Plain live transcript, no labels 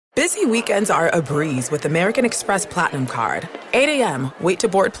Busy weekends are a breeze with American Express Platinum Card. 8 a.m., wait to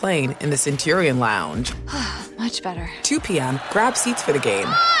board plane in the Centurion Lounge. Much better. 2 p.m., grab seats for the game.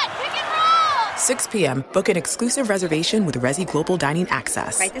 6 p.m., book an exclusive reservation with Resi Global Dining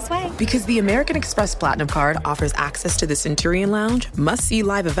Access. Right this way. Because the American Express Platinum Card offers access to the Centurion Lounge, must-see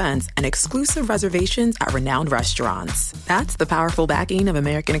live events, and exclusive reservations at renowned restaurants. That's the powerful backing of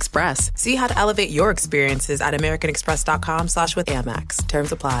American Express. See how to elevate your experiences at americanexpress.com/withAmex.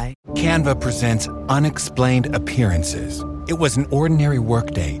 Terms apply. Canva presents Unexplained Appearances. It was an ordinary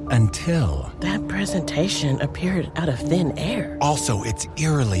workday until... That presentation appeared out of thin air. Also, it's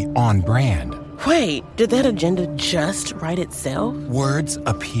eerily on brand. Wait, did that agenda just write itself? Words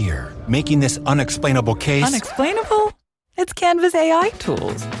appear, making this unexplainable case... Unexplainable? It's Canva's AI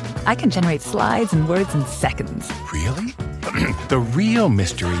tools. I can generate slides and words in seconds. Really? The real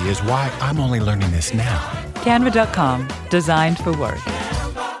mystery is why I'm only learning this now. Canva.com. Designed for work.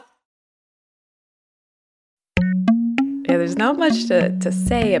 Yeah, there's not much to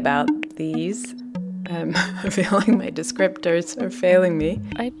say about these. I'm feeling my descriptors are failing me.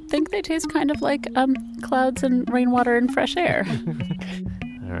 I think they taste kind of like clouds and rainwater and fresh air.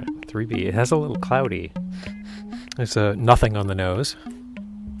 All right, 3B. It has a little cloudy. There's nothing on the nose.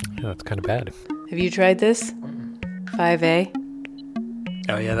 Yeah, that's kind of bad. Have you tried this? 5A?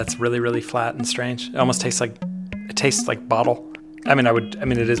 Oh yeah, that's really, really flat and strange. It almost tastes like bottle. I mean,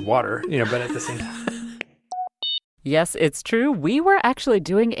 it is water, but at the same time. Yes, it's true. We were actually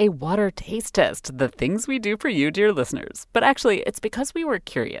doing a water taste test, the things we do for you, dear listeners. But actually, it's because we were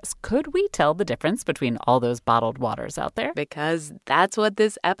curious. Could we tell the difference between all those bottled waters out there? Because that's what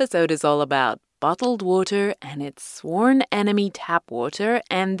this episode is all about. Bottled water and its sworn enemy tap water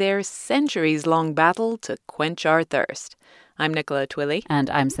and their centuries-long battle to quench our thirst. I'm Nicola Twilley.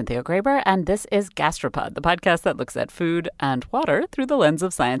 And I'm Cynthia Graber, and this is Gastropod, the podcast that looks at food and water through the lens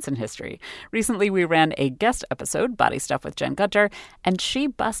of science and history. Recently, we ran a guest episode, Body Stuff with Jen Gunter, and she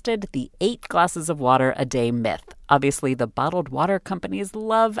busted the 8 glasses of water a day myth. Obviously, the bottled water companies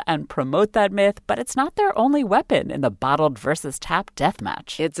love and promote that myth, but it's not their only weapon in the bottled versus tap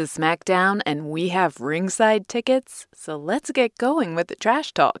deathmatch. It's a smackdown, and we have ringside tickets, so let's get going with the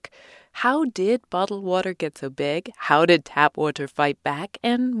trash talk. How did bottled water get so big? How did tap water fight back?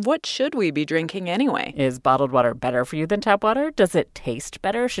 And what should we be drinking anyway? Is bottled water better for you than tap water? Does it taste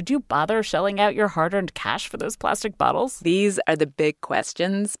better? Should you bother shelling out your hard-earned cash for those plastic bottles? These are the big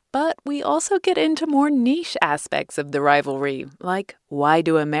questions, but we also get into more niche aspects of the rivalry, like why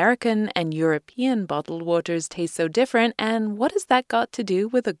do American and European bottled waters taste so different, and what has that got to do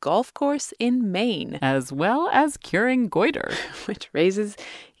with a golf course in Maine? As well as curing goiter. Which raises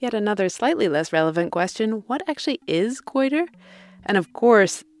yet another slightly less relevant question, what actually is goiter? And of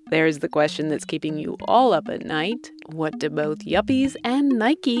course, there's the question that's keeping you all up at night. What do both yuppies and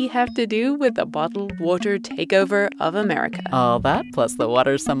Nike have to do with the bottled water takeover of America? All that, plus the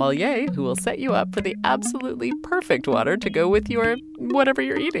water sommelier, who will set you up for the absolutely perfect water to go with your whatever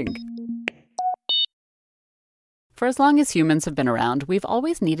you're eating. For as long as humans have been around, we've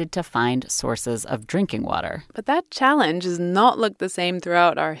always needed to find sources of drinking water. But that challenge has not looked the same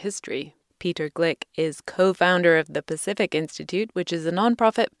throughout our history. Peter Glick is co-founder of the Pacific Institute, which is a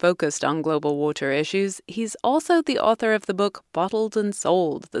nonprofit focused on global water issues. He's also the author of the book Bottled and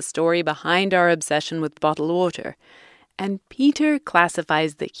Sold, the story behind our obsession with bottled water. And Peter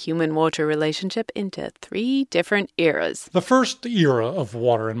classifies the human-water relationship into 3 different eras. The first era of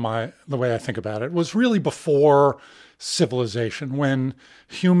water, the way I think about it, was really before civilization, when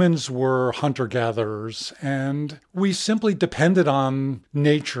humans were hunter-gatherers, and we simply depended on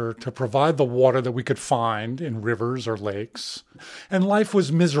nature to provide the water that we could find in rivers or lakes. And life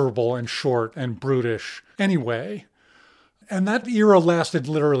was miserable and short and brutish anyway. And that era lasted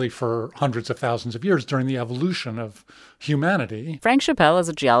literally for hundreds of thousands of years during the evolution of humanity. Frank Chappell is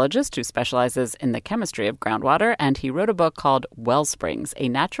a geologist who specializes in the chemistry of groundwater, and he wrote a book called Well Springs, A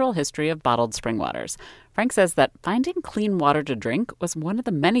Natural History of Bottled Spring Waters. Frank says that finding clean water to drink was one of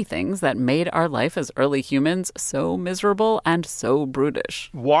the many things that made our life as early humans so miserable and so brutish.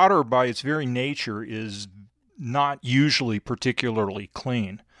 Water, by its very nature, is not usually particularly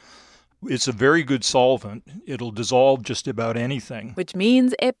clean. It's a very good solvent. It'll dissolve just about anything. Which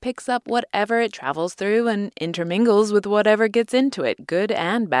means it picks up whatever it travels through and intermingles with whatever gets into it, good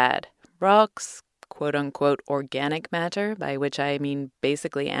and bad. Rocks, quote-unquote organic matter, by which I mean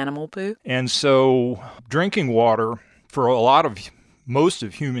basically animal poo. And so drinking water, for most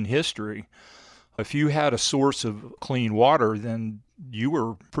of human history, if you had a source of clean water, then you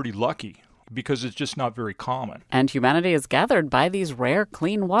were pretty lucky. because it's just not very common. And humanity is gathered by these rare,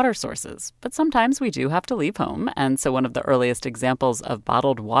 clean water sources. But sometimes we do have to leave home, and so one of the earliest examples of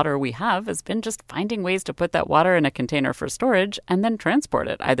bottled water we have has been just finding ways to put that water in a container for storage and then transport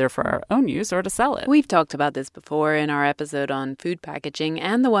it, either for our own use or to sell it. We've talked about this before in our episode on food packaging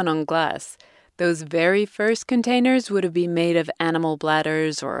and the one on glass. Those very first containers would have been made of animal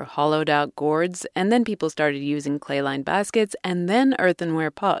bladders or hollowed-out gourds, and then people started using clay-lined baskets and then earthenware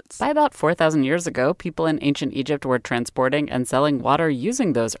pots. By about 4,000 years ago, people in ancient Egypt were transporting and selling water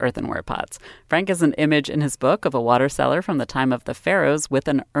using those earthenware pots. Frank has an image in his book of a water seller from the time of the pharaohs with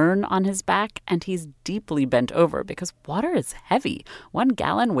an urn on his back, and he's deeply bent over because water is heavy. 1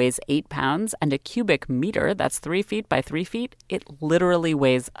 gallon weighs 8 pounds, and a cubic meter, that's 3 feet by 3 feet, it literally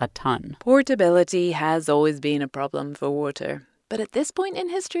weighs a ton. Portability has always been a problem for water. But at this point in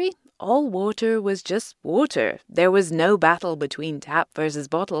history, all water was just water. There was no battle between tap versus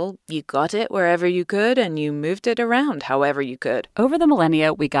bottle. You got it wherever you could, and you moved it around however you could. Over the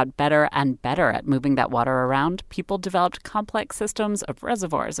millennia, we got better and better at moving that water around. People developed complex systems of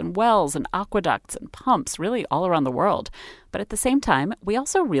reservoirs and wells and aqueducts and pumps really all around the world. But at the same time, we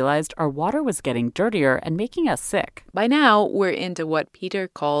also realized our water was getting dirtier and making us sick. By now, we're into what Peter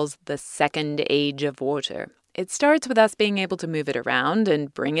calls the second age of water. It starts with us being able to move it around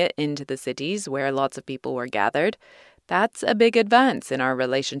and bring it into the cities where lots of people were gathered. That's a big advance in our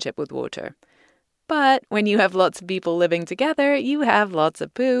relationship with water. But when you have lots of people living together, you have lots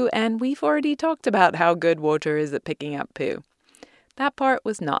of poo, and we've already talked about how good water is at picking up poo. That part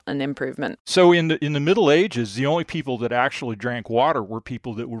was not an improvement. So in the Middle Ages, the only people that actually drank water were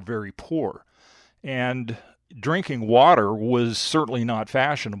people that were very poor. And drinking water was certainly not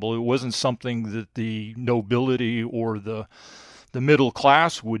fashionable. It wasn't something that the nobility or the middle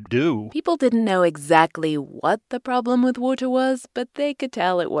class would do. People didn't know exactly what the problem with water was, but they could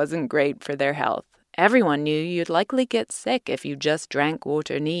tell it wasn't great for their health. Everyone knew you'd likely get sick if you just drank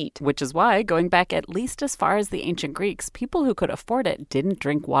water neat. Which is why, going back at least as far as the ancient Greeks, people who could afford it didn't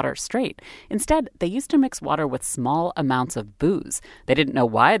drink water straight. Instead, they used to mix water with small amounts of booze. They didn't know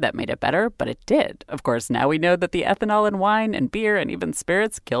why that made it better, but it did. Of course, now we know that the ethanol in wine and beer and even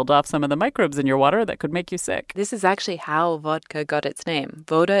spirits killed off some of the microbes in your water that could make you sick. This is actually how vodka got its name.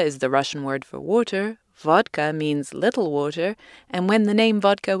 Voda is the Russian word for water. Vodka means little water, and when the name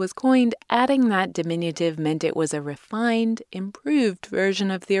vodka was coined, adding that diminutive meant it was a refined, improved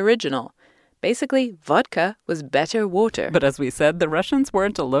version of the original. Basically, vodka was better water. But as we said, the Russians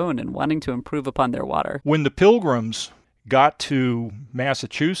weren't alone in wanting to improve upon their water. When the Pilgrims got to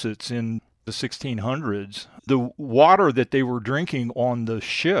Massachusetts in the 1600s, the water that they were drinking on the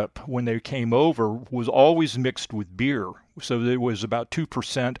ship when they came over was always mixed with beer. So there was about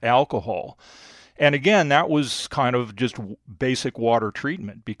 2% alcohol. And again, that was kind of just basic water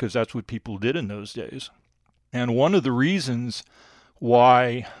treatment because that's what people did in those days. And one of the reasons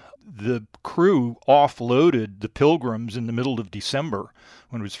why the crew offloaded the Pilgrims in the middle of December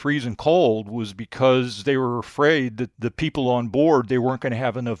when it was freezing cold was because they were afraid that the people on board, they weren't going to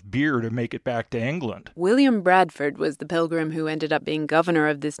have enough beer to make it back to England. William Bradford was the Pilgrim who ended up being governor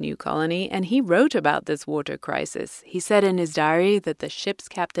of this new colony, and he wrote about this water crisis. He said in his diary that the ship's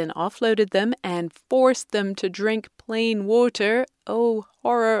captain offloaded them and forced them to drink plain water, oh,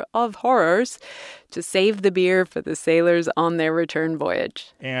 horror of horrors, to save the beer for the sailors on their return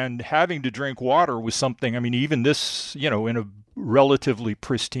voyage. And having to drink water was something, I mean, even this, in a relatively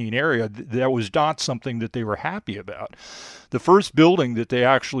pristine area, that was not something that they were happy about. The first building that they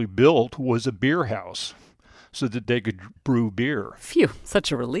actually built was a beer house so that they could brew beer. Phew,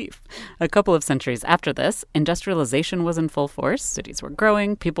 such a relief. A couple of centuries after this, industrialization was in full force. Cities were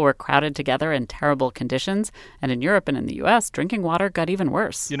growing, people were crowded together in terrible conditions, and in Europe and in the U.S., drinking water got even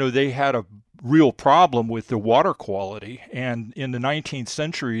worse. They had a real problem with the water quality, and in the 19th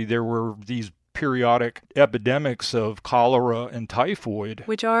century, there were these periodic epidemics of cholera and typhoid,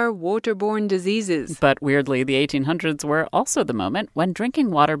 which are waterborne diseases. But weirdly, the 1800s were also the moment when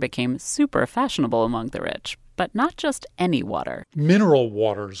drinking water became super fashionable among the rich. But not just any water. Mineral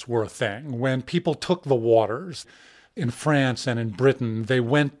waters were a thing. When people took the waters in France and in Britain, they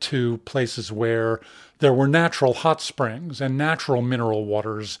went to places where there were natural hot springs and natural mineral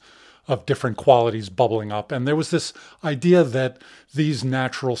waters of different qualities bubbling up. And there was this idea that these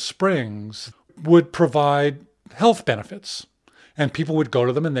natural springs would provide health benefits. And people would go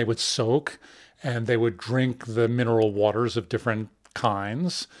to them and they would soak and they would drink the mineral waters of different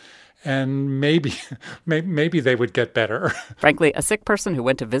kinds. and maybe they would get better. Frankly, a sick person who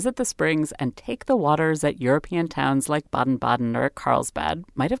went to visit the springs and take the waters at European towns like Baden-Baden or Carlsbad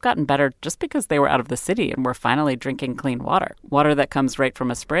might have gotten better just because they were out of the city and were finally drinking clean water. Water that comes right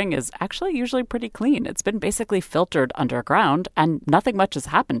from a spring is actually usually pretty clean. It's been basically filtered underground, and nothing much has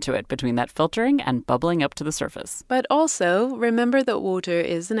happened to it between that filtering and bubbling up to the surface. But also, remember that water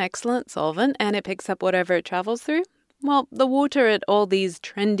is an excellent solvent and it picks up whatever it travels through? Well, the water at all these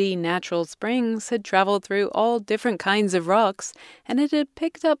trendy natural springs had traveled through all different kinds of rocks, and it had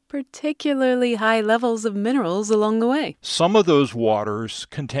picked up particularly high levels of minerals along the way. Some of those waters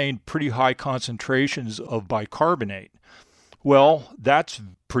contained pretty high concentrations of bicarbonate. Well, that's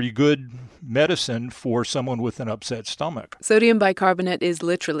pretty good medicine for someone with an upset stomach. Sodium bicarbonate is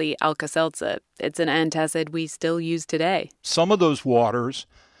literally Alka-Seltzer. It's an antacid we still use today. Some of those waters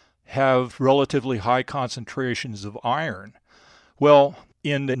have relatively high concentrations of iron. Well,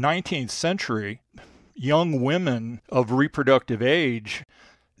 in the 19th century, young women of reproductive age,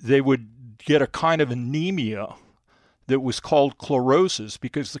 they would get a kind of anemia that was called chlorosis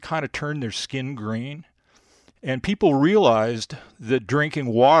because it kind of turned their skin green. And people realized that drinking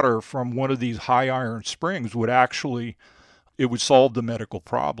water from one of these high iron springs would solve the medical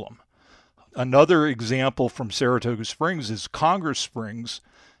problem. Another example from Saratoga Springs is Congress Springs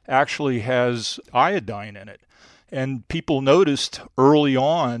actually has iodine in it. And people noticed early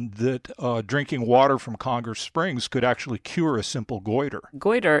on that drinking water from Congress Springs could actually cure a simple goiter.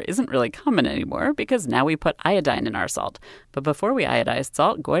 Goiter isn't really common anymore because now we put iodine in our salt. But before we iodized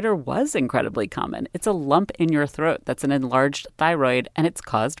salt, goiter was incredibly common. It's a lump in your throat that's an enlarged thyroid, and it's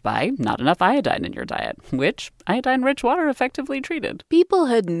caused by not enough iodine in your diet, which iodine-rich water effectively treated. People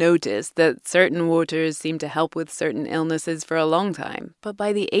had noticed that certain waters seemed to help with certain illnesses for a long time. But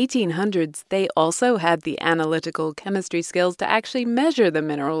by the 1800s, they also had the analytical chemistry skills to actually measure the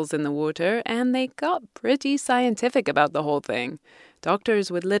minerals in the water, and they got pretty scientific about the whole thing.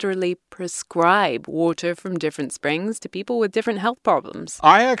 Doctors would literally prescribe water from different springs to people with different health problems.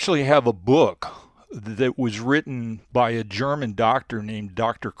 I actually have a book that was written by a German doctor named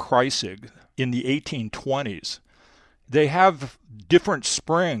Dr. Kreisig in the 1820s. They have different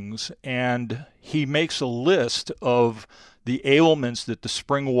springs, and he makes a list of the ailments that the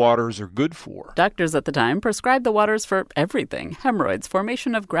spring waters are good for. Doctors at the time prescribed the waters for everything: hemorrhoids,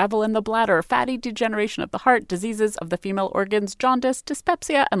 formation of gravel in the bladder, fatty degeneration of the heart, diseases of the female organs, jaundice,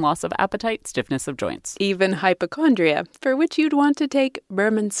 dyspepsia, and loss of appetite, stiffness of joints. Even hypochondria, for which you'd want to take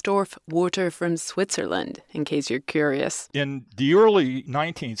Bermensdorf water from Switzerland, in case you're curious. In the early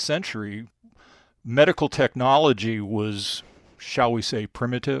 19th century, medical technology was, shall we say,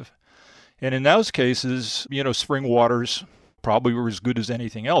 primitive. And in those cases, spring waters probably were as good as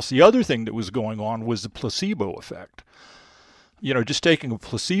anything else. The other thing that was going on was the placebo effect. Just taking a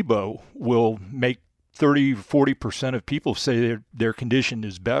placebo will make 30-40% of people say their condition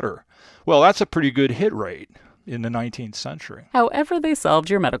is better. Well, that's a pretty good hit rate in the 19th century. However they solved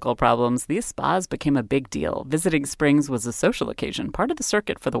your medical problems, these spas became a big deal. Visiting springs was a social occasion, part of the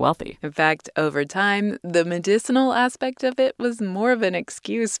circuit for the wealthy. In fact, over time, the medicinal aspect of it was more of an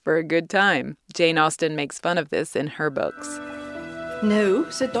excuse for a good time. Jane Austen makes fun of this in her books. No,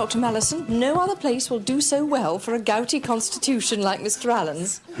 said Dr. Mallison, no other place will do so well for a gouty constitution like Mr.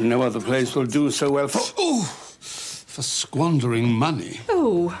 Allen's. No other place will do so well for squandering money.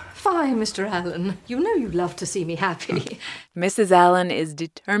 Oh, fie, Mr. Allen. You know you love to see me happy. Mrs. Allen is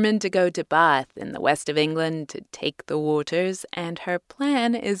determined to go to Bath in the west of England to take the waters, and her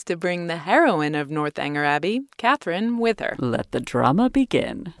plan is to bring the heroine of Northanger Abbey, Catherine, with her. Let the drama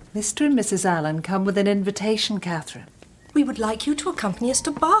begin. Mr. and Mrs. Allen come with an invitation, Catherine. We would like you to accompany us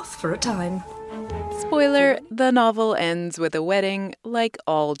to Bath for a time. Spoiler, the novel ends with a wedding, like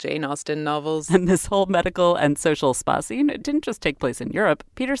all Jane Austen novels. And this whole medical and social spa scene didn't just take place in Europe.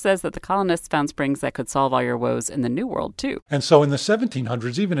 Peter says that the colonists found springs that could solve all your woes in the New World, too. And so in the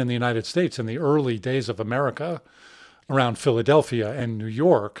 1700s, even in the United States, in the early days of America, around Philadelphia and New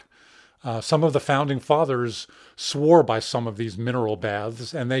York, some of the founding fathers swore by some of these mineral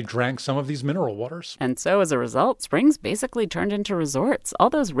baths, and they drank some of these mineral waters. And so as a result, springs basically turned into resorts.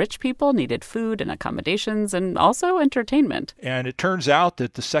 All those rich people needed food and accommodations and also entertainment. And it turns out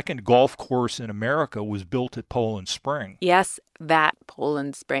that the second golf course in America was built at Poland Spring. Yes, that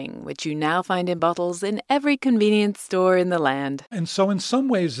Poland Spring, which you now find in bottles in every convenience store in the land. And so in some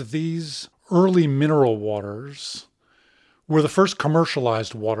ways, these early mineral waters were the first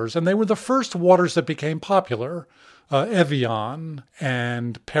commercialized waters, and they were the first waters that became popular. Evian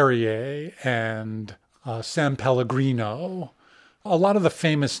and Perrier and San Pellegrino. A lot of the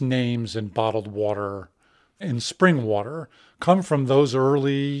famous names in bottled water in spring water come from those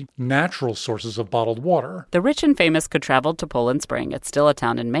early natural sources of bottled water. The rich and famous could travel to Poland Spring. It's still a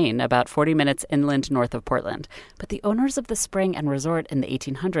town in Maine, about 40 minutes inland north of Portland. But the owners of the spring and resort in the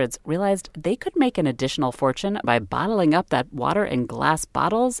 1800s realized they could make an additional fortune by bottling up that water in glass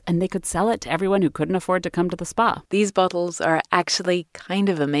bottles, and they could sell it to everyone who couldn't afford to come to the spa. These bottles are actually kind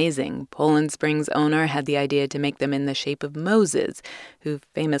of amazing. Poland Spring's owner had the idea to make them in the shape of Moses, who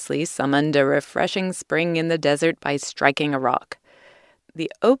famously summoned a refreshing spring in the desert by striking a rock.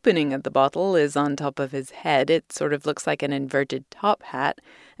 The opening of the bottle is on top of his head. It sort of looks like an inverted top hat,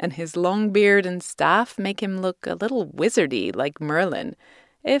 and his long beard and staff make him look a little wizardy, like Merlin.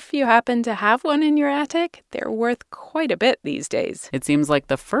 If you happen to have one in your attic, they're worth quite a bit these days. It seems like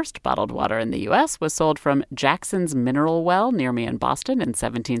the first bottled water in the U.S. was sold from Jackson's Mineral Well near me in Boston in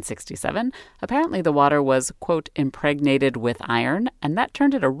 1767. Apparently the water was, quote, impregnated with iron, and that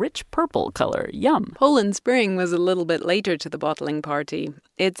turned it a rich purple color. Yum. Poland Spring was a little bit later to the bottling party.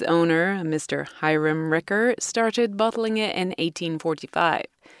 Its owner, Mr. Hiram Ricker, started bottling it in 1845.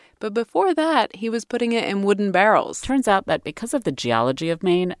 But before that, he was putting it in wooden barrels. Turns out that because of the geology of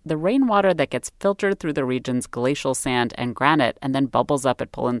Maine, the rainwater that gets filtered through the region's glacial sand and granite and then bubbles up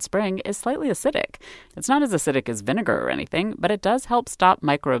at Poland Spring is slightly acidic. It's not as acidic as vinegar or anything, but it does help stop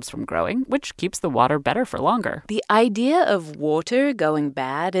microbes from growing, which keeps the water better for longer. The idea of water going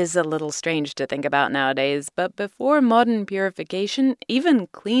bad is a little strange to think about nowadays, but before modern purification, even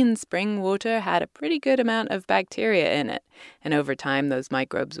clean spring water had a pretty good amount of bacteria in it. And over time, those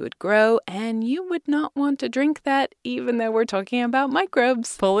microbes would grow, and you would not want to drink that, even though we're talking about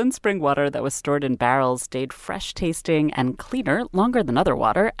microbes. Poland Spring water that was stored in barrels stayed fresh-tasting and cleaner longer than other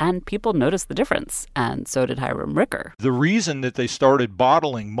water, and people noticed the difference, and so did Hiram Ricker. The reason that they started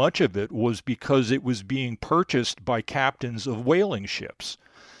bottling much of it was because it was being purchased by captains of whaling ships,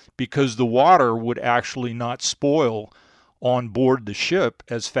 because the water would actually not spoil on board the ship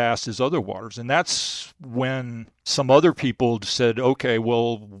as fast as other waters. And that's when some other people said, okay,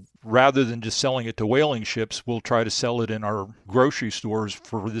 well, rather than just selling it to whaling ships, we'll try to sell it in our grocery stores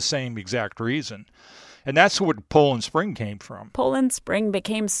for the same exact reason. And that's where Poland Spring came from. Poland Spring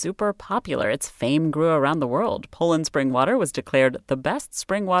became super popular. Its fame grew around the world. Poland Spring water was declared the best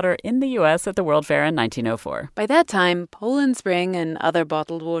spring water in the U.S. at the World Fair in 1904. By that time, Poland Spring and other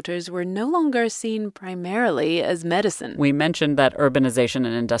bottled waters were no longer seen primarily as medicine. We mentioned that urbanization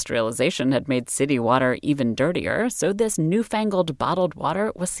and industrialization had made city water even dirtier, so this newfangled bottled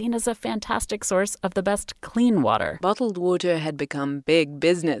water was seen as a fantastic source of the best clean water. Bottled water had become big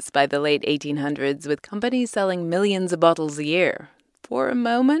business by the late 1800s, with companies selling millions of bottles a year. For a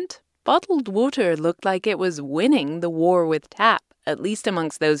moment, bottled water looked like it was winning the war with tap, at least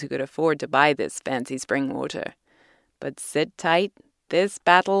amongst those who could afford to buy this fancy spring water. But sit tight, this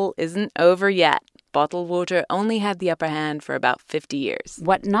battle isn't over yet. Bottled water only had the upper hand for about 50 years.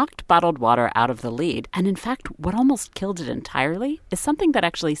 What knocked bottled water out of the lead, and in fact what almost killed it entirely, is something that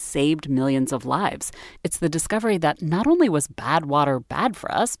actually saved millions of lives. It's the discovery that not only was bad water bad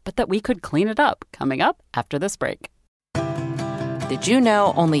for us, but that we could clean it up. Coming up after this break. Did you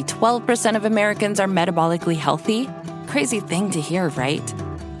know only 12% of Americans are metabolically healthy? Crazy thing to hear, right?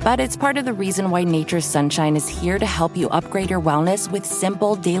 But it's part of the reason why Nature's Sunshine is here to help you upgrade your wellness with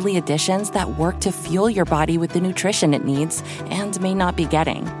simple daily additions that work to fuel your body with the nutrition it needs and may not be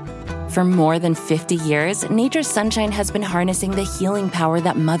getting. For more than 50 years, Nature's Sunshine has been harnessing the healing power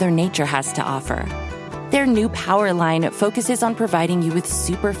that Mother Nature has to offer. Their new Power line focuses on providing you with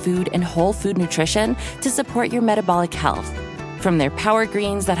superfood and whole food nutrition to support your metabolic health. From their Power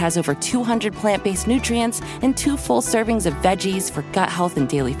Greens that has over 200 plant-based nutrients and 2 full servings of veggies for gut health and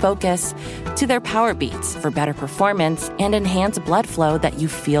daily focus, to their Power Beets for better performance and enhanced blood flow that you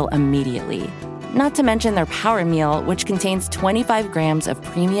feel immediately. Not to mention their Power Meal, which contains 25 grams of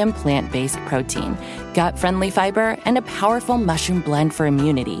premium plant-based protein, gut-friendly fiber, and a powerful mushroom blend for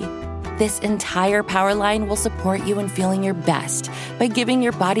immunity. This entire Power line will support you in feeling your best by giving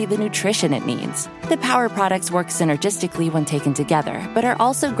your body the nutrition it needs. The Power products work synergistically when taken together, but are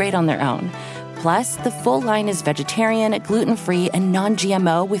also great on their own. Plus, the full line is vegetarian, gluten-free, and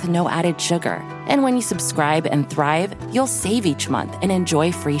non-GMO with no added sugar. And when you subscribe and thrive, you'll save each month and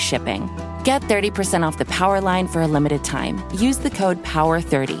enjoy free shipping. Get 30% off the Power line for a limited time. Use the code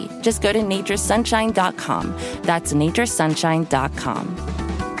POWER30. Just go to naturesunshine.com. That's naturesunshine.com.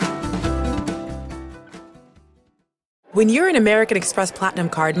 When you're an American Express Platinum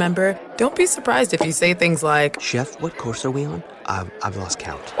Card member, don't be surprised if you say things like, "Chef, what course are we on? I've lost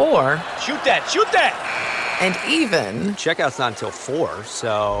count." Or, Shoot that! and even... Checkout's not until 4,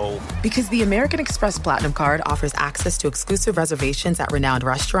 so... Because the American Express Platinum Card offers access to exclusive reservations at renowned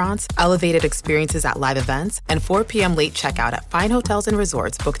restaurants, elevated experiences at live events, and 4 p.m. late checkout at fine hotels and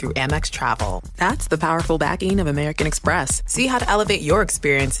resorts booked through Amex Travel. That's the powerful backing of American Express. See how to elevate your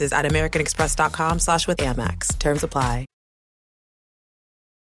experiences at americanexpress.com/withAmex. Terms apply.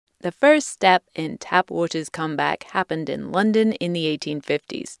 The first step in tap water's comeback happened in London in the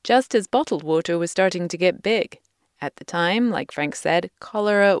 1850s, just as bottled water was starting to get big. At the time, like Frank said,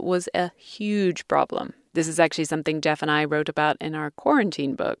 cholera was a huge problem. This is actually something Jeff and I wrote about in our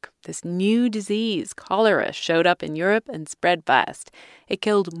quarantine book. This new disease, cholera, showed up in Europe and spread fast. It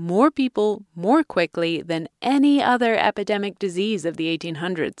killed more people more quickly than any other epidemic disease of the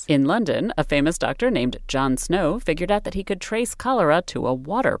 1800s. In London, a famous doctor named John Snow figured out that he could trace cholera to a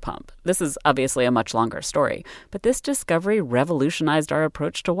water pump. This is obviously a much longer story, but this discovery revolutionized our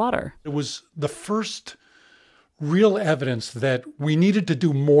approach to water. It was the first real evidence that we needed to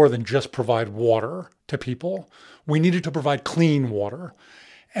do more than just provide water to people. We needed to provide clean water.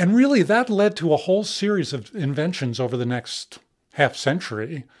 And really that led to a whole series of inventions over the next half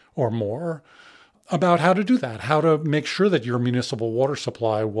century or more about how to do that, how to make sure that your municipal water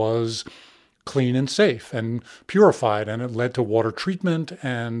supply was clean and safe and purified. And it led to water treatment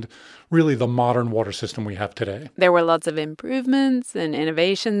and really the modern water system we have today. There were lots of improvements and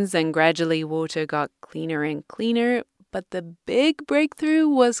innovations, and gradually water got cleaner and cleaner. But the big breakthrough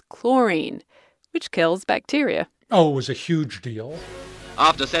was chlorine, which kills bacteria. Oh, it was a huge deal.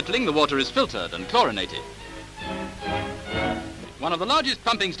 After settling, the water is filtered and chlorinated. One of the largest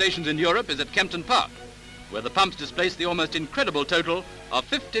pumping stations in Europe is at Kempton Park, where the pumps displace the almost incredible total of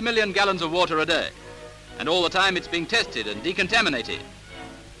 50 million gallons of water a day. And all the time it's being tested and decontaminated.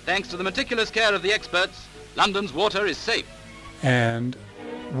 Thanks to the meticulous care of the experts, London's water is safe. And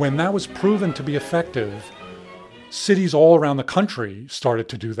when that was proven to be effective, cities all around the country started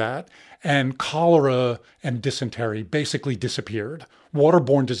to do that, and cholera and dysentery basically disappeared.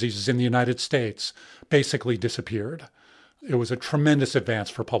 Waterborne diseases in the United States basically disappeared. It was a tremendous advance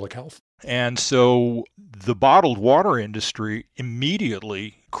for public health. And so the bottled water industry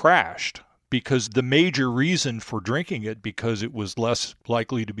immediately crashed because the major reason for drinking it, because it was less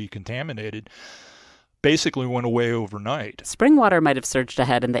likely to be contaminated, basically went away overnight. Spring water might have surged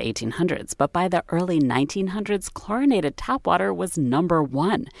ahead in the 1800s, but by the early 1900s, chlorinated tap water was number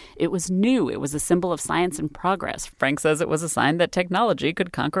one. It was new. It was a symbol of science and progress. Frank says it was a sign that technology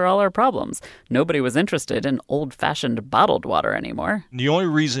could conquer all our problems. Nobody was interested in old-fashioned bottled water anymore. The only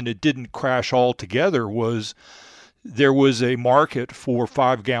reason it didn't crash altogether was there was a market for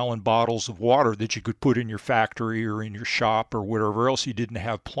 5-gallon bottles of water that you could put in your factory or in your shop or wherever else you didn't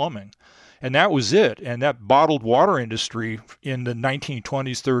have plumbing. And that was it. And that bottled water industry in the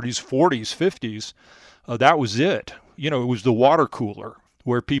 1920s, 30s, 40s, 50s, that was it. You know, it was the water cooler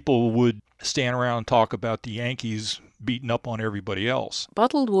where people would stand around and talk about the Yankees beating up on everybody else.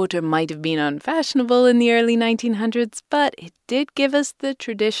 Bottled water might have been unfashionable in the early 1900s, but it did give us the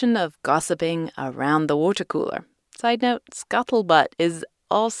tradition of gossiping around the water cooler. Side note, scuttlebutt is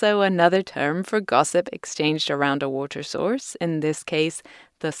also another term for gossip exchanged around a water source. In this case,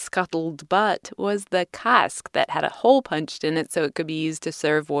 the scuttled butt was the cask that had a hole punched in it so it could be used to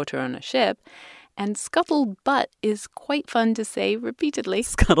serve water on a ship. And scuttled butt is quite fun to say repeatedly.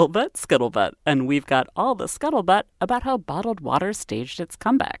 Scuttlebutt, scuttlebutt. And we've got all the scuttlebutt about how bottled water staged its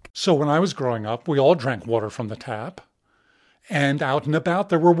comeback. So when I was growing up, we all drank water from the tap. And out and about,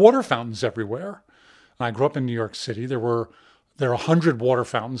 there were water fountains everywhere. And I grew up in New York City. There are 100 water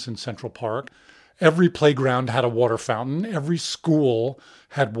fountains in Central Park. Every playground had a water fountain. Every school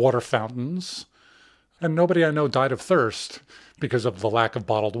had water fountains. And nobody I know died of thirst because of the lack of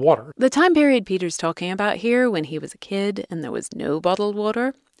bottled water. The time period Peter's talking about here, when he was a kid and there was no bottled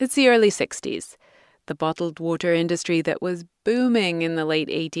water, it's the early 60s. The bottled water industry that was booming in the late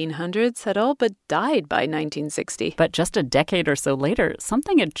 1800s had all but died by 1960. But just a decade or so later,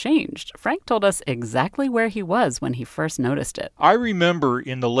 something had changed. Frank told us exactly where he was when he first noticed it. I remember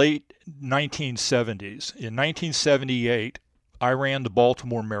in the late 1970s, in 1978, I ran the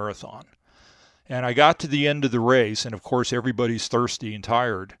Baltimore Marathon. And I got to the end of the race, and of course everybody's thirsty and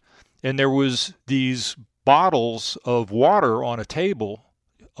tired. And there was these bottles of water on a table.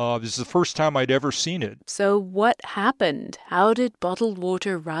 This is the first time I'd ever seen it. So what happened? How did bottled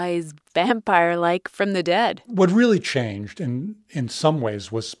water rise vampire-like from the dead? What really changed in some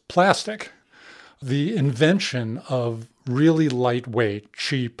ways was plastic. The invention of really lightweight,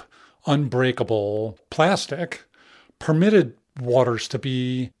 cheap, unbreakable plastic permitted waters to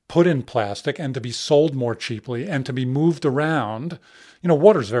be put in plastic and to be sold more cheaply and to be moved around.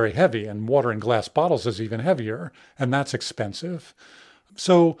 Water's very heavy, and water in glass bottles is even heavier, and that's expensive.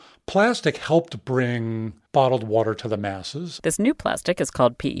 So plastic helped bring bottled water to the masses. This new plastic is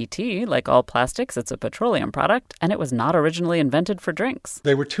called PET. Like all plastics, it's a petroleum product, and it was not originally invented for drinks.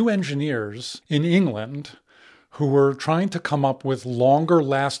 They were two engineers in England who were trying to come up with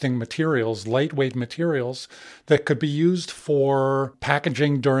longer-lasting materials, lightweight materials, that could be used for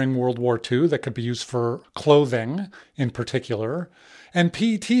packaging during World War II, that could be used for clothing in particular. And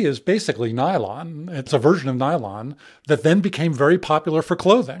PET is basically nylon. It's a version of nylon that then became very popular for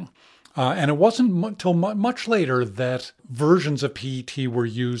clothing. And it wasn't until much later that versions of PET were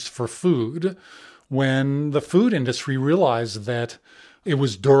used for food, when the food industry realized that it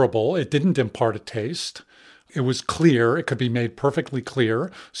was durable, it didn't impart a taste, it was clear, it could be made perfectly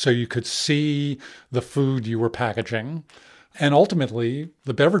clear, so you could see the food you were packaging. And ultimately,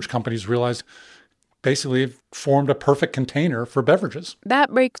 the beverage companies realized basically it formed a perfect container for beverages.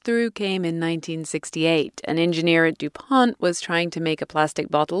 That breakthrough came in 1968. An engineer at DuPont was trying to make a plastic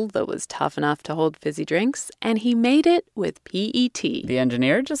bottle that was tough enough to hold fizzy drinks, and he made it with PET. The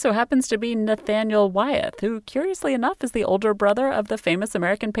engineer just so happens to be Nathaniel Wyeth, who, curiously enough, is the older brother of the famous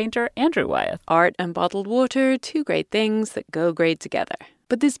American painter Andrew Wyeth. Art and bottled water, two great things that go great together.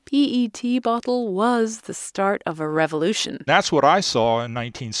 But this PET bottle was the start of a revolution. That's what I saw in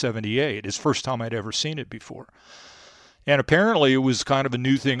 1978. It's the first time I'd ever seen it before. And apparently it was kind of a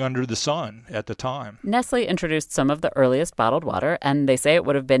new thing under the sun at the time. Nestle introduced some of the earliest bottled water, and they say it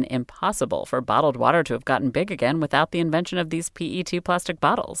would have been impossible for bottled water to have gotten big again without the invention of these PET plastic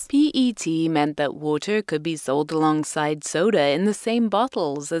bottles. PET meant that water could be sold alongside soda in the same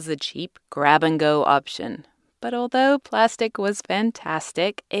bottles as a cheap grab-and-go option. But although plastic was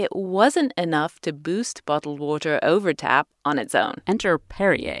fantastic, it wasn't enough to boost bottled water over tap on its own. Enter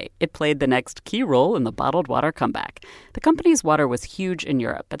Perrier. It played the next key role in the bottled water comeback. The company's water was huge in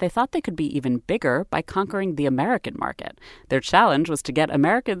Europe, but they thought they could be even bigger by conquering the American market. Their challenge was to get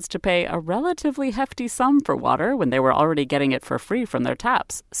Americans to pay a relatively hefty sum for water when they were already getting it for free from their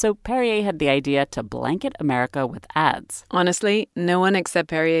taps. So Perrier had the idea to blanket America with ads. Honestly, no one except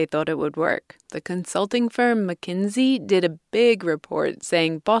Perrier thought it would work. The consulting firm McKinsey did a big report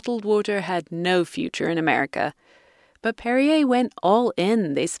saying bottled water had no future in America. But Perrier went all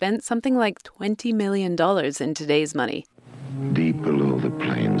in. They spent something like $20 million in today's money. Deep below the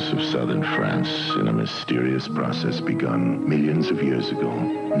plains of southern France, in a mysterious process begun millions of years ago,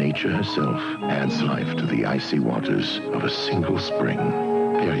 nature herself adds life to the icy waters of a single spring.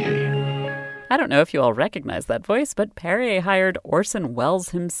 Perrier. I don't know if you all recognize that voice, but Perrier hired Orson Welles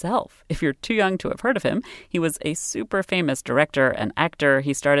himself. If you're too young to have heard of him, he was a super famous director and actor.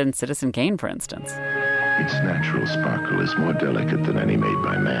 He starred in Citizen Kane, for instance. Its natural sparkle is more delicate than any made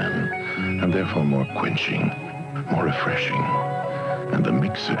by man, and therefore more quenching, more refreshing, and the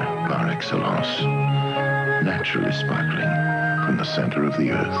mixer par excellence, naturally sparkling from the center of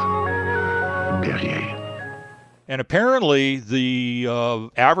the earth. Perrier. And apparently the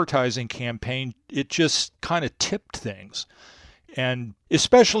advertising campaign, it just kind of tipped things. And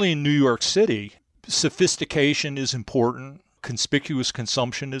especially in New York City, sophistication is important, conspicuous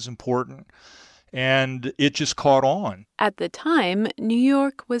consumption is important, and it just caught on. At the time, New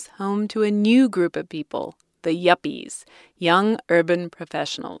York was home to a new group of people, the yuppies, young urban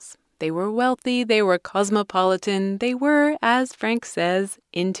professionals. They were wealthy, they were cosmopolitan, they were, as Frank says,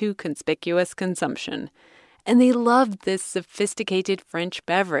 into conspicuous consumption. And they loved this sophisticated French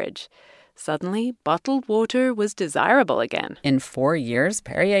beverage. Suddenly, bottled water was desirable again. In 4 years,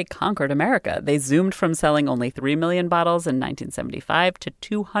 Perrier conquered America. They zoomed from selling only 3 million bottles in 1975 to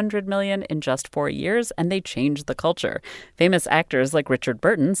 200 million in just 4 years, and they changed the culture. Famous actors like Richard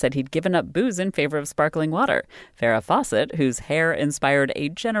Burton said he'd given up booze in favor of sparkling water. Farrah Fawcett, whose hair inspired a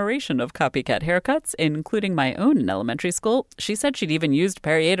generation of copycat haircuts, including my own in elementary school, she said she'd even used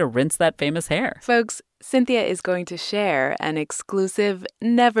Perrier to rinse that famous hair. Folks, Cynthia is going to share an exclusive,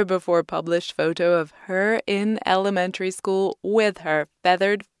 never-before-published photo of her in elementary school with her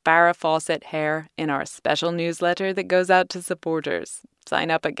feathered Farrah Fawcett hair in our special newsletter that goes out to supporters. Sign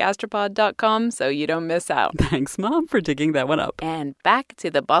up at gastropod.com so you don't miss out. Thanks, Mom, for digging that one up. And back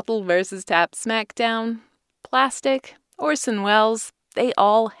to the bottle versus tap smackdown. Plastic, Orson Welles, they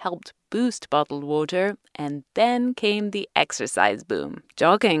all helped boost bottled water, and then came the exercise boom.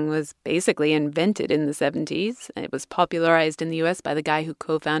 Jogging was basically invented in the 70s. It was popularized in the US by the guy who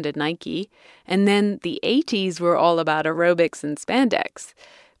co-founded Nike. And then the 80s were all about aerobics and spandex.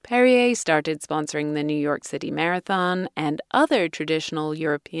 Perrier started sponsoring the New York City Marathon, and other traditional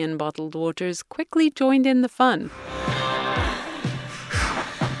European bottled waters quickly joined in the fun.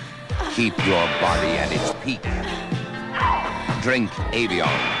 Keep your body at its peak. Drink Avion.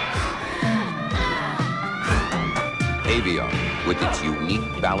 Avion, with its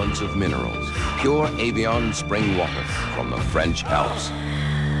unique balance of minerals. Pure Avion spring water from the French Alps.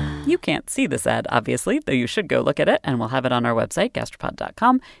 You can't see this ad, obviously, though you should go look at it, and we'll have it on our website,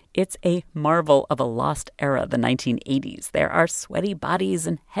 gastropod.com. It's a marvel of a lost era, the 1980s. There are sweaty bodies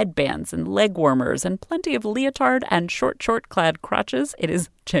and headbands and leg warmers and plenty of leotard and short-clad crotches. It is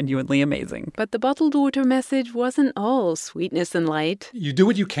genuinely amazing. But the bottled water message wasn't all sweetness and light. You do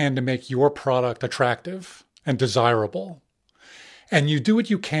what you can to make your product attractive and desirable. And you do what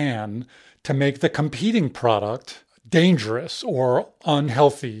you can to make the competing product dangerous or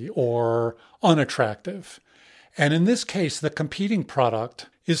unhealthy or unattractive. And in this case, the competing product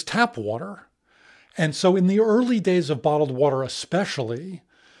is tap water. And so in the early days of bottled water especially,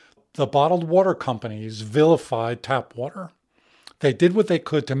 the bottled water companies vilified tap water. They did what they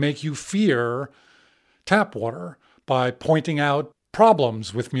could to make you fear tap water by pointing out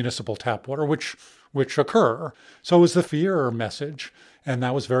problems with municipal tap water, which occur. So it was the fear message. And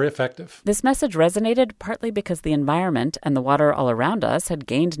that was very effective. This message resonated partly because the environment and the water all around us had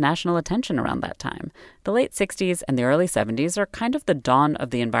gained national attention around that time. The late 60s and the early 70s are kind of the dawn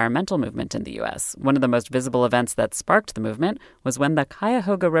of the environmental movement in the U.S. One of the most visible events that sparked the movement was when the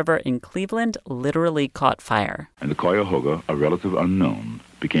Cuyahoga River in Cleveland literally caught fire. And the Cuyahoga, a relative unknown,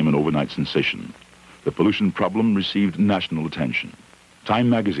 became an overnight sensation. The pollution problem received national attention. Time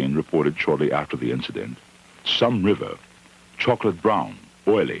magazine reported shortly after the incident, some river, chocolate brown,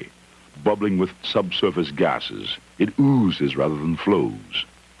 oily, bubbling with subsurface gases. It oozes rather than flows.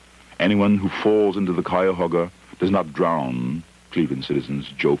 Anyone who falls into the Cuyahoga does not drown, Cleveland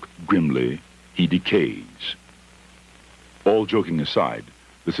citizens joke grimly. He decays. All joking aside,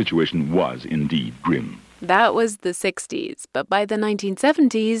 the situation was indeed grim. That was the 60s, but by the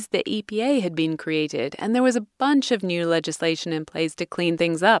 1970s, the EPA had been created, and there was a bunch of new legislation in place to clean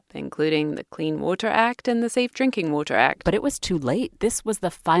things up, including the Clean Water Act and the Safe Drinking Water Act. But it was too late. This was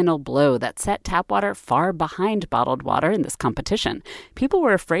the final blow that set tap water far behind bottled water in this competition. People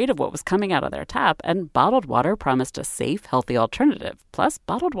were afraid of what was coming out of their tap, and bottled water promised a safe, healthy alternative. Plus,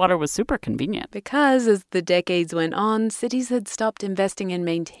 bottled water was super convenient. Because as the decades went on, cities had stopped investing in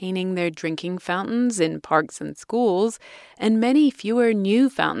maintaining their drinking fountains in parks and schools, and many fewer new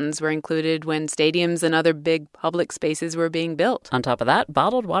fountains were included when stadiums and other big public spaces were being built. On top of that,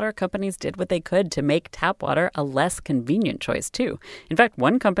 bottled water companies did what they could to make tap water a less convenient choice, too. In fact,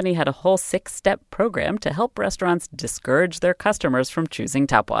 one company had a whole 6-step program to help restaurants discourage their customers from choosing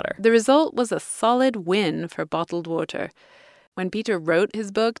tap water. The result was a solid win for bottled water. When Peter wrote his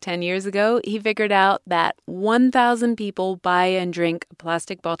book 10 years ago, he figured out that 1,000 people buy and drink a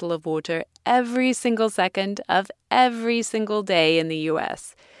plastic bottle of water every single second of every single day in the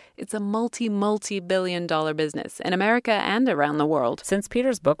U.S. It's a multi-billion-dollar business in America and around the world. Since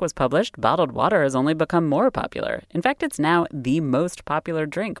Peter's book was published, bottled water has only become more popular. In fact, it's now the most popular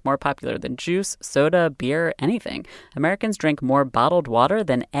drink, more popular than juice, soda, beer, anything. Americans drink more bottled water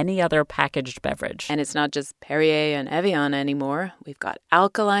than any other packaged beverage. And it's not just Perrier and Evian anymore. We've got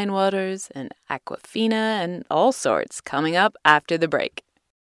alkaline waters and Aquafina and all sorts coming up after the break.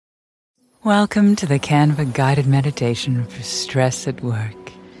 Welcome to the Canva guided meditation for stress at work.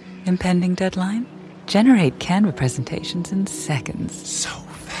 Impending deadline? Generate Canva presentations in seconds. So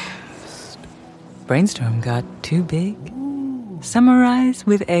fast. Brainstorm got too big? Ooh. Summarize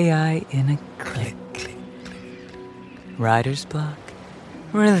with AI in a click. Writer's block?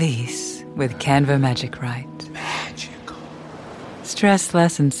 Release with Canva Magic Write. Magical. Stress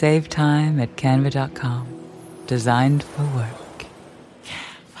less and save time at canva.com. Designed for work.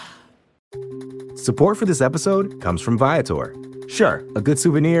 Canva. Support for this episode comes from Viator. Sure, a good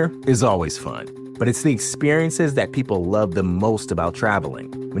souvenir is always fun, but it's the experiences that people love the most about traveling.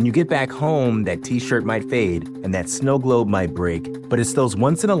 When you get back home, that t-shirt might fade and that snow globe might break, but it's those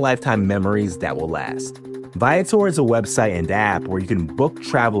once-in-a-lifetime memories that will last. Viator is a website and app where you can book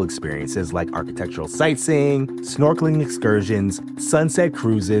travel experiences like architectural sightseeing, snorkeling excursions, sunset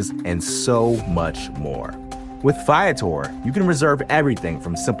cruises, and so much more. With Viator, you can reserve everything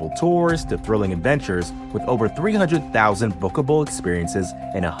from simple tours to thrilling adventures with over 300,000 bookable experiences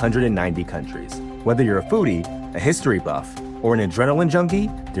in 190 countries. Whether you're a foodie, a history buff, or an adrenaline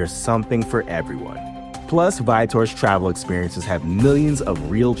junkie, there's something for everyone. Plus, Viator's travel experiences have millions of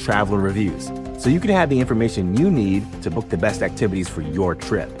real traveler reviews, so you can have the information you need to book the best activities for your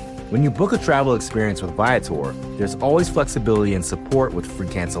trip. When you book a travel experience with Viator, there's always flexibility and support with free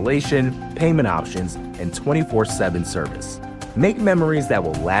cancellation, payment options, and 24/7 service. Make memories that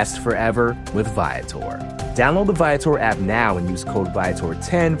will last forever with Viator. Download the Viator app now and use code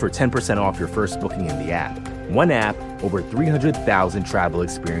Viator10 for 10% off your first booking in the app. One app, over 300,000 travel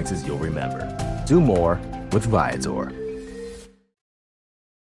experiences you'll remember. Do more with Viator.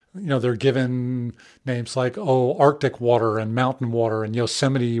 They're given names like, Arctic water and mountain water and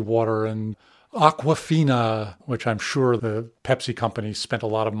Yosemite water and Aquafina, which I'm sure the Pepsi company spent a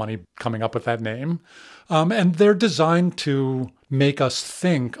lot of money coming up with that name. And they're designed to make us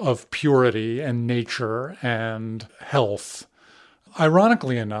think of purity and nature and health.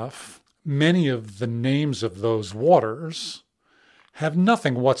 Ironically enough, many of the names of those waters have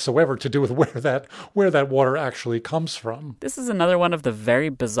nothing whatsoever to do with where that water actually comes from. This is another one of the very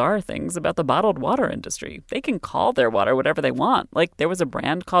bizarre things about the bottled water industry. They can call their water whatever they want. Like, there was a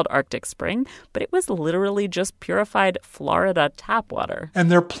brand called Arctic Spring, but it was literally just purified Florida tap water.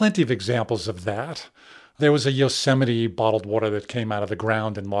 And there are plenty of examples of that. There was a Yosemite bottled water that came out of the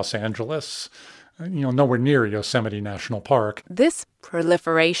ground in Los Angeles, nowhere near Yosemite National Park. This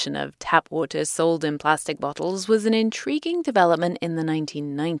proliferation of tap water sold in plastic bottles was an intriguing development in the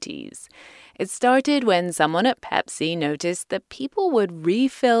 1990s. It started when someone at Pepsi noticed that people would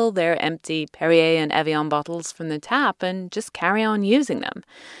refill their empty Perrier and Evian bottles from the tap and just carry on using them.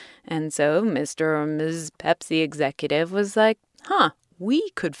 And so Mr. or Ms. Pepsi executive was like,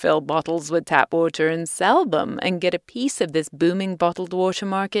 we could fill bottles with tap water and sell them and get a piece of this booming bottled water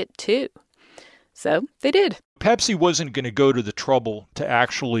market too. So they did. Pepsi wasn't going to go to the trouble to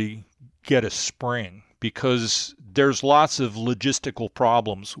actually get a spring because there's lots of logistical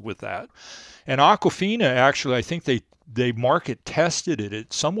problems with that. And Aquafina, actually, I think they market tested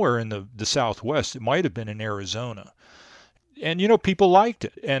it somewhere in the Southwest. It might have been in Arizona. And, people liked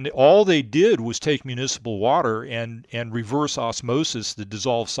it. And all they did was take municipal water and reverse osmosis the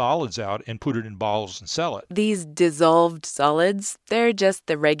dissolved solids out and put it in bottles and sell it. These dissolved solids, they're just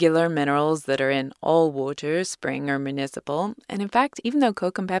the regular minerals that are in all water, spring or municipal. And in fact, even though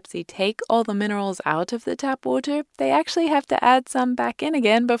Coke and Pepsi take all the minerals out of the tap water, they actually have to add some back in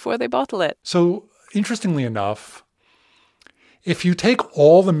again before they bottle it. So, interestingly enough, if you take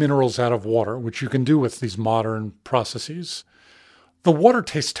all the minerals out of water, which you can do with these modern processes, the water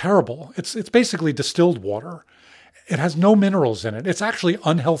tastes terrible. It's basically distilled water. It has no minerals in it. It's actually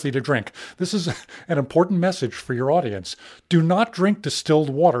unhealthy to drink. This is an important message for your audience. Do not drink distilled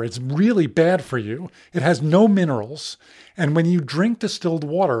water. It's really bad for you. It has no minerals. And when you drink distilled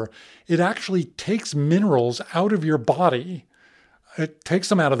water, it actually takes minerals out of your body. It takes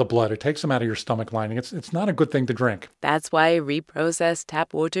them out of the blood. It takes them out of your stomach lining. It's not a good thing to drink. That's why reprocessed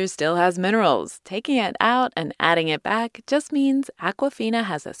tap water still has minerals. Taking it out and adding it back just means Aquafina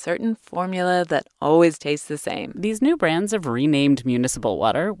has a certain formula that always tastes the same. These new brands of renamed municipal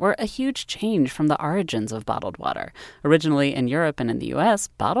water were a huge change from the origins of bottled water. Originally in Europe and in the U.S.,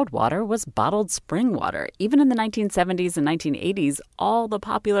 bottled water was bottled spring water. Even in the 1970s and 1980s, all the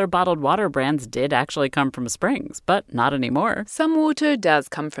popular bottled water brands did actually come from springs, but not anymore. Some water does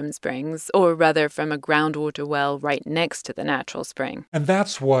come from springs, or rather from a groundwater well right next to the natural spring. And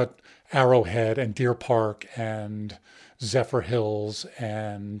that's what Arrowhead and Deer Park and Zephyr Hills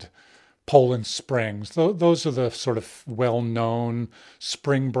and Poland Springs, those are the sort of well-known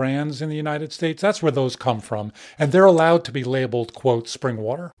spring brands in the United States. That's where those come from. And they're allowed to be labeled, quote, spring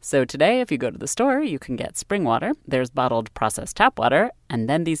water. So today, if you go to the store, you can get spring water. There's bottled processed tap water. And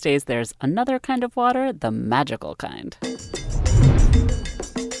then these days, there's another kind of water, the magical kind.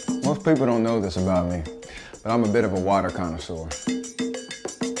 Most people don't know this about me, but I'm a bit of a water connoisseur.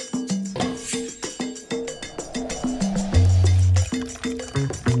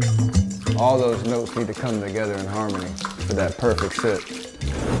 All those notes need to come together in harmony for that perfect sip.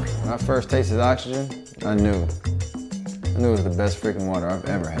 When I first tasted oxygen, I knew it was the best freaking water I've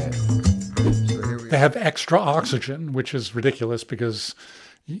ever had. They have extra oxygen, which is ridiculous because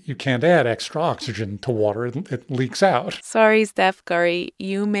you can't add extra oxygen to water. It leaks out. Sorry, Steph Curry.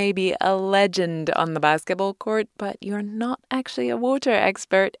 You may be a legend on the basketball court, but you're not actually a water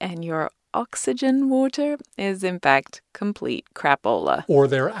expert, and your oxygen water is, in fact, complete crapola. Or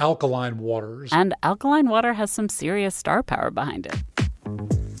they're alkaline waters. And alkaline water has some serious star power behind it.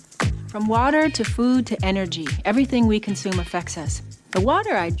 From water to food to energy, everything we consume affects us. The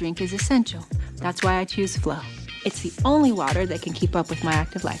water I drink is essential. That's why I choose Flow. It's the only water that can keep up with my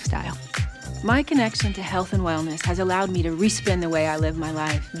active lifestyle. My connection to health and wellness has allowed me to respin the way I live my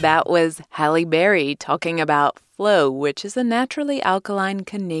life. That was Halle Berry talking about Flow, which is a naturally alkaline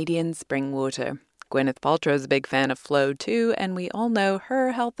Canadian spring water. Gwyneth Paltrow's a big fan of Flo too, and we all know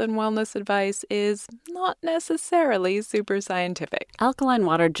her health and wellness advice is not necessarily super scientific. Alkaline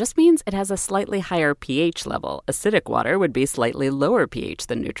water just means it has a slightly higher pH level. Acidic water would be slightly lower pH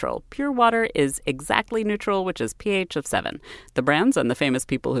than neutral. Pure water is exactly neutral, which is pH of 7. The brands and the famous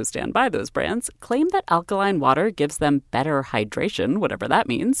people who stand by those brands claim that alkaline water gives them better hydration, whatever that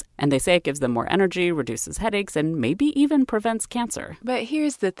means, and they say it gives them more energy, reduces headaches, and maybe even prevents cancer. But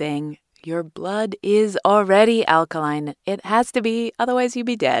here's the thing. Your blood is already alkaline. It has to be, otherwise you'd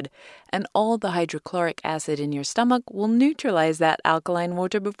be dead. And all the hydrochloric acid in your stomach will neutralize that alkaline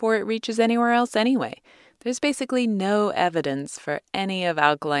water before it reaches anywhere else anyway. There's basically no evidence for any of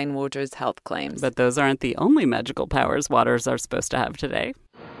alkaline water's health claims. But those aren't the only magical powers waters are supposed to have today.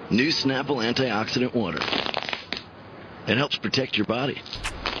 New Snapple antioxidant water. It helps protect your body.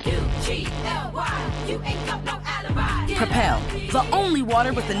 Propel, the only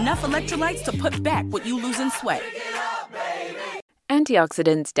water with enough electrolytes to put back what you lose in sweat.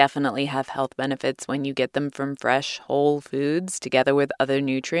 Antioxidants definitely have health benefits when you get them from fresh, whole foods together with other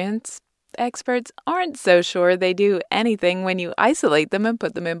nutrients. Experts aren't so sure they do anything when you isolate them and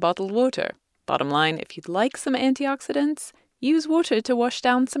put them in bottled water. Bottom line, if you'd like some antioxidants, use water to wash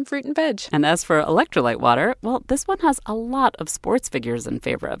down some fruit and veg. And as for electrolyte water, well, this one has a lot of sports figures in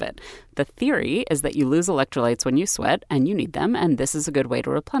favor of it. The theory is that you lose electrolytes when you sweat, and you need them, and this is a good way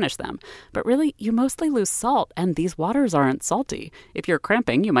to replenish them. But really, you mostly lose salt, and these waters aren't salty. If you're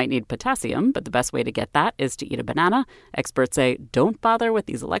cramping, you might need potassium, but the best way to get that is to eat a banana. Experts say don't bother with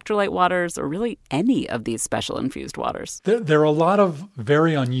these electrolyte waters or really any of these special infused waters. There are a lot of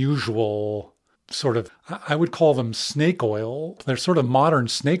very unusual sort of, I would call them snake oil. They're sort of modern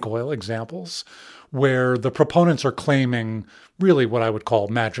snake oil examples where the proponents are claiming really what I would call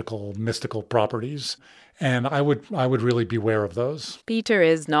magical, mystical properties. And I would really beware of those. Peter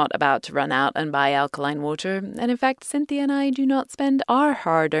is not about to run out and buy alkaline water. And in fact, Cynthia and I do not spend our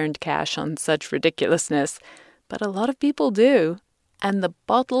hard-earned cash on such ridiculousness. But a lot of people do. And the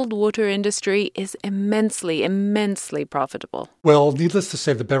bottled water industry is immensely, immensely profitable. Well, needless to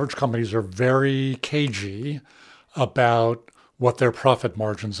say, the beverage companies are very cagey about what their profit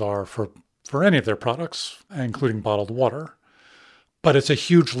margins are for any of their products, including bottled water. But it's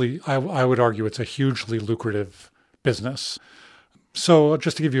I would argue it's a hugely lucrative business. So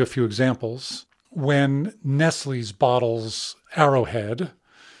just to give you a few examples, when Nestle's bottles Arrowhead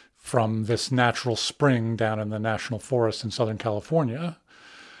from this natural spring down in the National Forest in Southern California,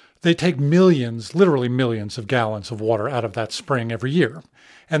 they take millions, literally millions of gallons of water out of that spring every year.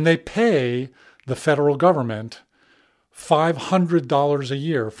 And they pay the federal government $500 a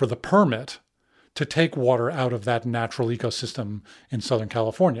year for the permit to take water out of that natural ecosystem in Southern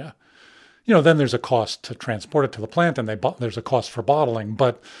California. You know, then there's a cost to transport it to the plant and there's a cost for bottling.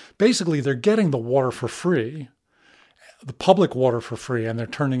 But basically, they're getting the water for free, the public water for free, and they're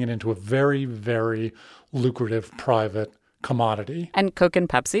turning it into a very, very lucrative private commodity. And Coke and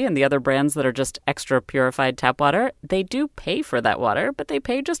Pepsi and the other brands that are just extra purified tap water, they do pay for that water, but they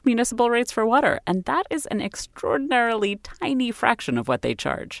pay just municipal rates for water. And that is an extraordinarily tiny fraction of what they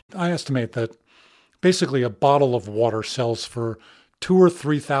charge. I estimate that basically a bottle of water sells for 2,000 or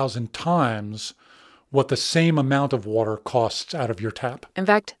 3,000 times what the same amount of water costs out of your tap. In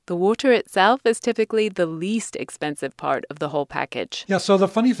fact, the water itself is typically the least expensive part of the whole package. Yeah, so the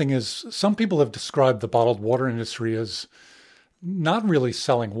funny thing is, some people have described the bottled water industry as not really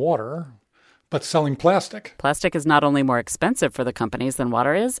selling water, but selling plastic. Plastic is not only more expensive for the companies than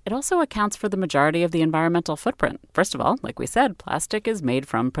water is, it also accounts for the majority of the environmental footprint. First of all, like we said, plastic is made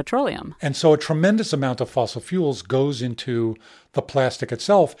from petroleum. And so a tremendous amount of fossil fuels goes into the plastic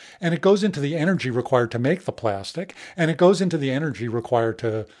itself, and it goes into the energy required to make the plastic, and it goes into the energy required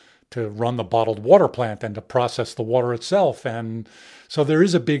to run the bottled water plant and to process the water itself. And so there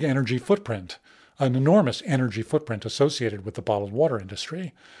is a big energy footprint, an enormous energy footprint associated with the bottled water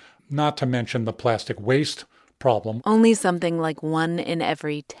industry. Not to mention the plastic waste problem. Only something like 1 in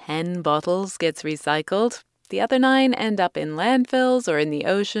every 10 bottles gets recycled. The other 9 end up in landfills or in the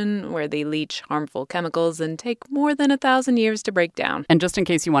ocean, where they leach harmful chemicals and take more than 1,000 years to break down. And just in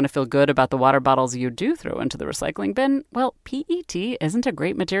case you want to feel good about the water bottles you do throw into the recycling bin, well, PET isn't a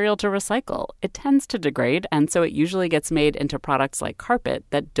great material to recycle. It tends to degrade, and so it usually gets made into products like carpet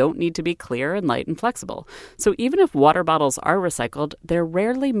that don't need to be clear and light and flexible. So even if water bottles are recycled, they're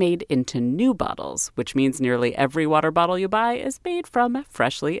rarely made into new bottles, which means nearly every water bottle you buy is made from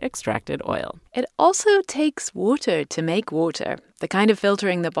freshly extracted oil. It also takes takes water to make water. The kind of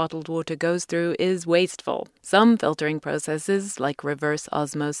filtering that bottled water goes through is wasteful. Some filtering processes, like reverse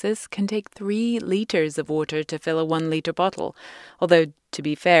osmosis, can take 3 liters of water to fill a 1-liter bottle. Although, to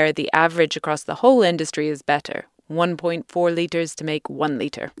be fair, the average across the whole industry is better. 1.4 liters to make 1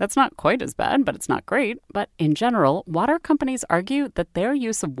 liter. That's not quite as bad, but it's not great. But in general, water companies argue that their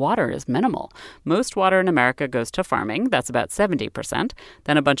use of water is minimal. Most water in America goes to farming. That's about 70%.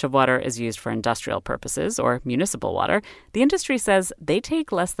 Then a bunch of water is used for industrial purposes or municipal water. The industry says they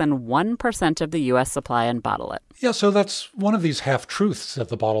take less than 1% of the U.S. supply and bottle it. Yeah, so that's one of these half-truths that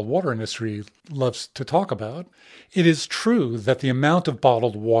the bottled water industry loves to talk about. It is true that the amount of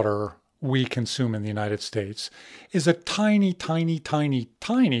bottled water we consume in the United States is a tiny, tiny, tiny,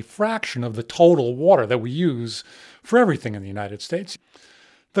 tiny fraction of the total water that we use for everything in the United States.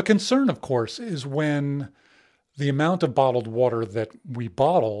 The concern, of course, is when the amount of bottled water that we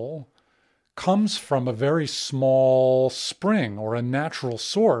bottle comes from a very small spring or a natural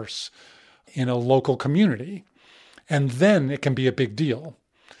source in a local community. And then it can be a big deal.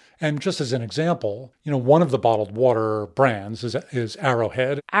 And just as an example, one of the bottled water brands is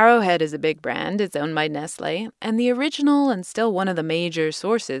Arrowhead. Arrowhead is a big brand. It's owned by Nestle. And the original and still one of the major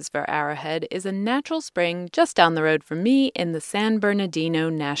sources for Arrowhead is a natural spring just down the road from me in the San Bernardino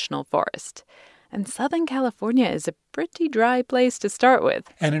National Forest. And Southern California is a pretty dry place to start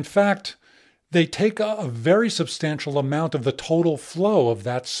with. And in fact, they take a very substantial amount of the total flow of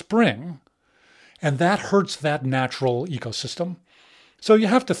that spring, and that hurts that natural ecosystem. So you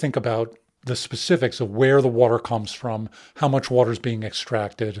have to think about the specifics of where the water comes from, how much water is being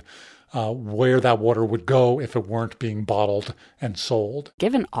extracted, where that water would go if it weren't being bottled and sold.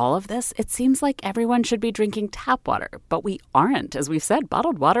 Given all of this, it seems like everyone should be drinking tap water, but we aren't. As we've said,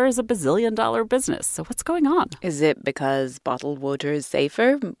 bottled water is a bazillion-dollar business. So what's going on? Is it because bottled water is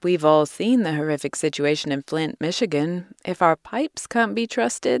safer? We've all seen the horrific situation in Flint, Michigan. If our pipes can't be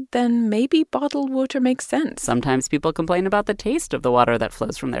trusted, then maybe bottled water makes sense. Sometimes people complain about the taste of the water that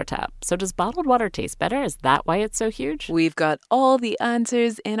flows from their tap. So does bottled water taste better? Is that why it's so huge? We've got all the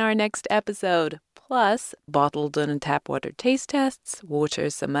answers in our next episode. Plus, bottled and tap water taste tests, water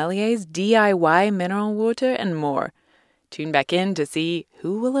sommeliers, DIY mineral water, and more. Tune back in to see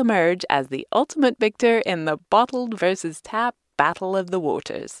who will emerge as the ultimate victor in the bottled versus tap battle of the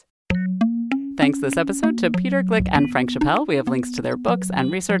waters. Thanks this episode to Peter Glick and Frank Chappell. We have links to their books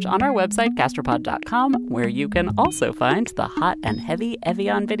and research on our website, gastropod.com, where you can also find the hot and heavy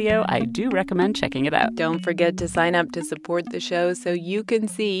Evian video. I do recommend checking it out. Don't forget to sign up to support the show so you can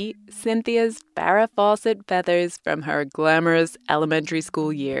see Cynthia's Farrah Fawcett feathers from her glamorous elementary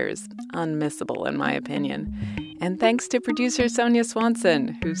school years. Unmissable, in my opinion. And thanks to producer Sonia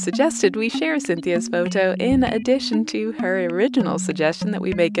Swanson, who suggested we share Cynthia's photo in addition to her original suggestion that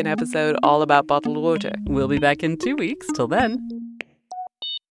we make an episode all about bottled water. We'll be back in 2 weeks. Till then.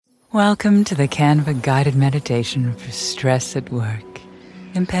 Welcome to the Canva guided meditation for stress at work.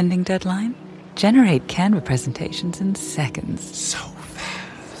 Impending deadline? Generate Canva presentations in seconds. So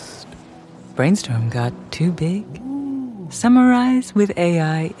fast. Brainstorm got too big? Summarize with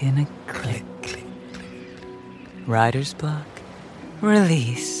AI in a click. Writer's block?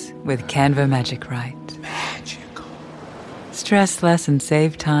 Release with Canva Magic Write. Magical. Stress less and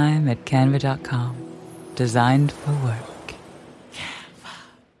save time at canva.com. Designed for work.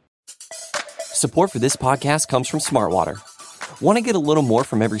 Support for this podcast comes from Smartwater. Want to get a little more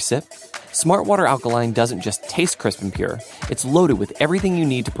from every sip? Smartwater Alkaline doesn't just taste crisp and pure. It's loaded with everything you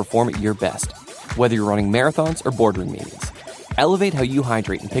need to perform at your best, whether you're running marathons or boardroom meetings. Elevate how you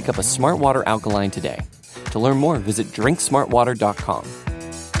hydrate and pick up a Smartwater Alkaline today. To learn more, visit drinksmartwater.com.